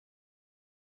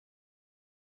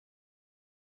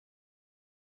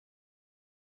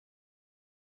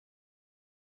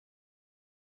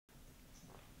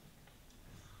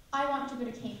I want to go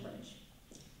to Cambridge.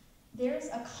 There's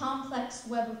a complex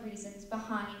web of reasons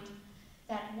behind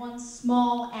that one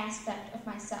small aspect of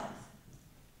myself.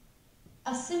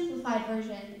 A simplified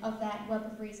version of that web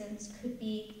of reasons could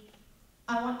be,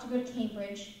 I want to go to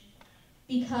Cambridge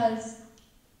because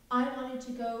I wanted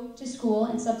to go to school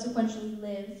and subsequently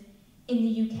live in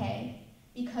the UK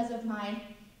because of my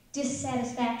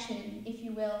dissatisfaction, if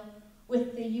you will,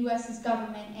 with the US's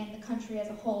government and the country as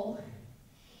a whole.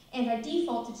 And I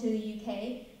defaulted to the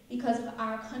UK because of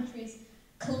our country's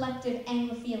collective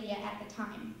Anglophilia at the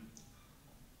time.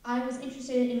 I was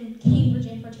interested in Cambridge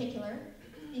in particular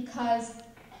because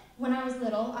when I was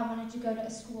little, I wanted to go to a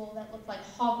school that looked like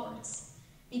Hogwarts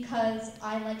because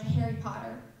I like Harry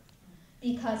Potter,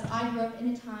 because I grew up in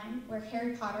a time where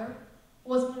Harry Potter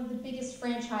was one of the biggest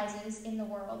franchises in the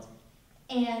world,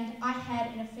 and I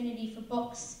had an affinity for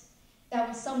books that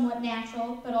was somewhat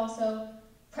natural, but also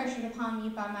pressured upon me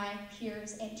by my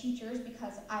peers and teachers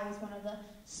because I was one of the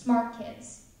smart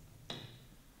kids.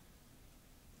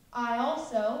 I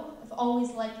also have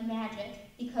always liked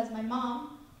magic because my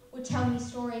mom would tell me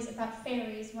stories about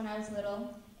fairies when I was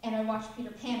little, and I watched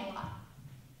Peter Pan a lot.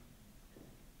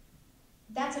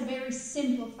 That's a very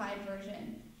simplified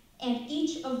version, and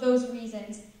each of those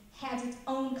reasons has its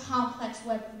own complex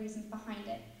web of reasons behind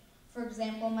it. For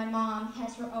example, my mom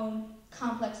has her own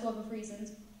complex web of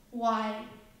reasons why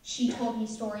she told me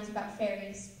stories about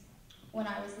fairies when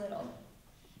I was little.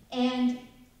 And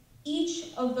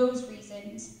each of those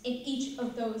reasons, and each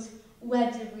of those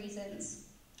webs of reasons,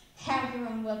 have their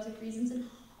own webs of reasons, and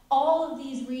all of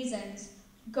these reasons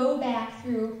go back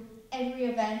through every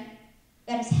event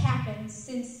that has happened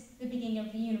since the beginning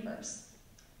of the universe.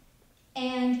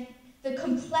 And the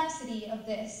complexity of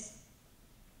this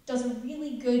does a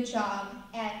really good job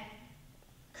at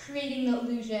creating the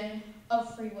illusion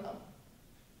of free will.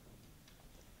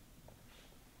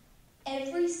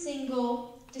 Every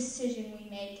single decision we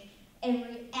make,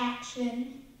 every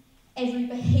action, every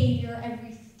behavior,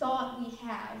 every thought we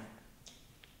have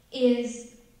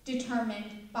is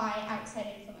determined by outside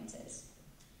influences.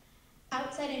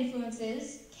 Outside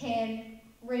influences can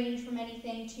range from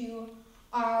anything to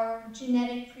our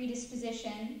genetic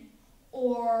predisposition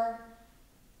or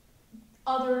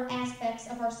other aspects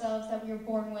of ourselves that we were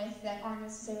born with that aren't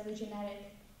necessarily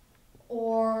genetic,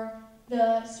 or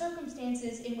the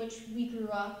circumstances in which we grew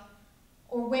up,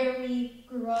 or where we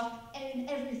grew up, and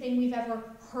everything we've ever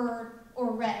heard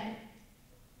or read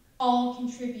all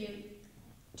contribute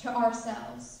to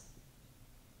ourselves.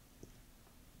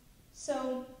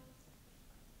 So,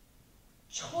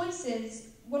 choices,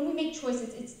 when we make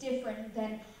choices, it's different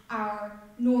than our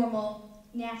normal,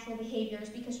 natural behaviors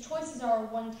because choices are a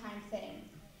one-time thing.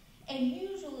 And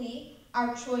usually,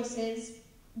 our choices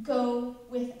go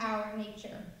with our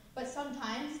nature. But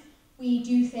sometimes, we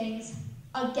do things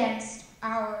against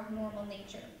our normal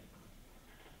nature.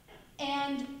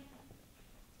 And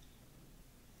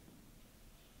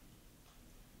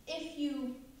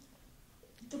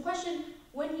the question,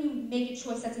 when you make a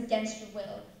choice that's against your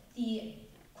will, the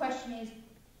question is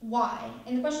why?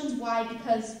 And the question is why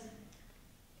because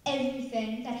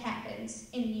everything that happens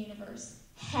in the universe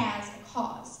has a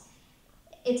cause.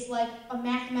 It's like a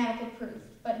mathematical proof,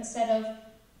 but instead of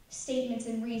statements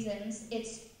and reasons,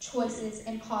 it's choices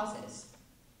and causes.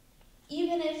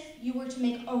 Even if you were to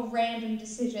make a random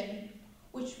decision,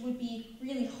 which would be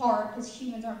really hard because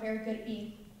humans aren't very good at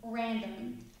being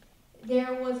random,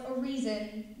 there was a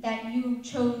reason that you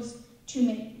chose to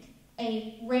make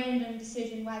a random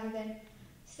decision rather than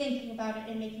thinking about it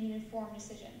and making an informed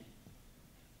decision.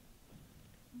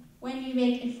 When you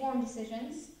make informed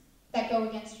decisions that go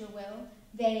against your will,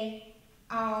 they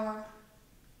are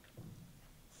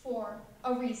for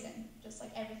a reason, just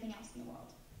like everything else in the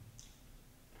world.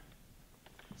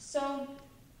 So,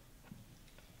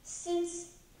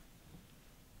 since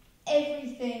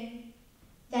everything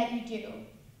that you do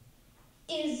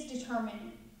is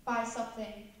determined by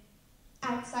something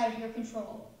outside of your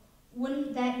control,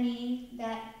 wouldn't that mean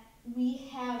that we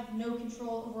have no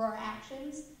control over our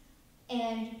actions?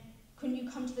 And couldn't you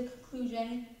come to the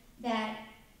conclusion that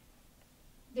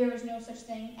there is no such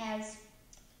thing as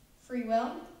free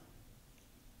will?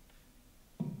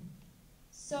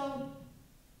 So,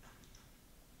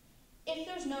 if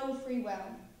there's no free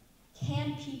will,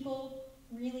 can people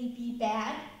really be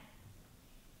bad?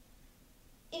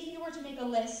 If you were to make a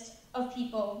list of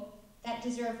people that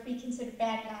deserve to be considered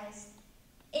bad guys,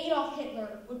 Adolf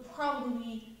Hitler would probably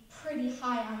be pretty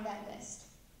high on that list.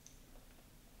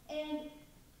 And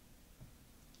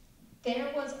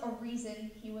there was a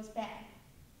reason he was bad.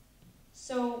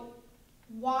 So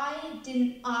why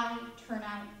didn't I turn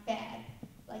out bad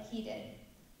like he did?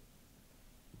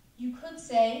 You could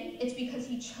say it's because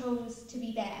he chose to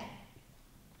be bad.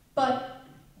 But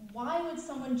why would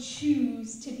someone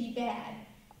choose to be bad?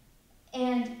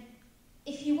 And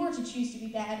if he were to choose to be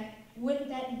bad, wouldn't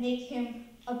that make him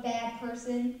a bad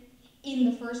person in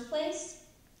the first place?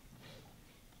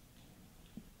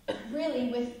 Really,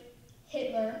 with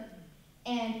Hitler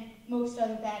and most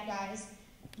other bad guys,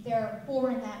 they're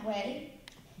born that way.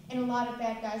 And a lot of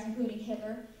bad guys, including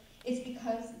Hitler, it's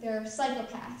because they're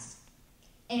psychopaths.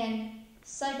 And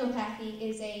psychopathy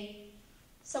is a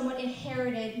somewhat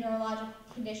inherited neurological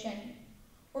condition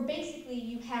where basically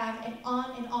you have an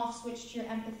on and off switch to your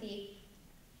empathy.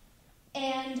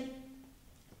 And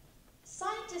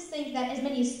scientists think that as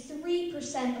many as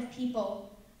 3% of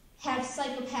people have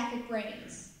psychopathic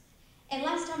brains. And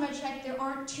last time I checked, there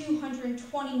aren't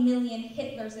 220 million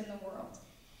Hitlers in the world.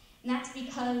 And that's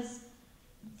because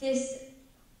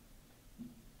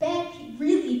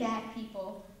really bad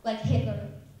people like Hitler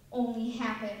only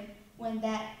happen when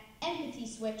that empathy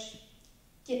switch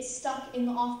gets stuck in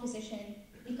the off position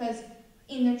because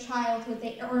in their childhood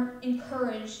they aren't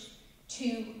encouraged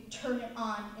to turn it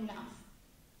on enough.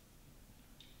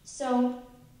 So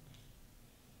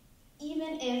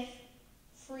even if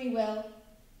free will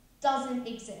doesn't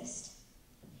exist,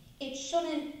 it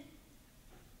shouldn't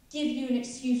give you an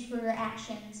excuse for your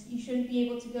actions. You shouldn't be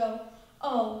able to go,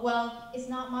 oh, well, it's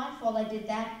not my fault I did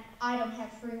that. I don't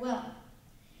have free will.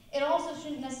 It also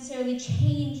shouldn't necessarily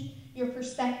change your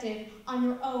perspective on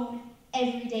your own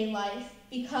everyday life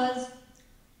because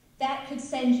that could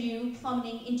send you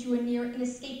plummeting into a near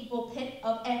inescapable pit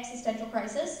of existential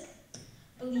crisis.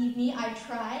 Believe me, I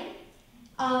tried.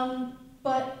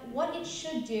 But what it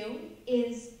should do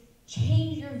is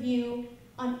change your view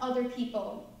on other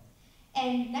people.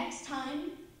 And next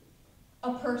time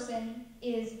a person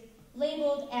is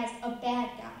labeled as a bad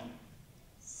guy,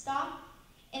 stop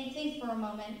and think for a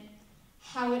moment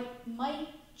how it might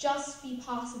just be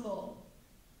possible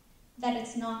that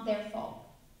it's not their fault.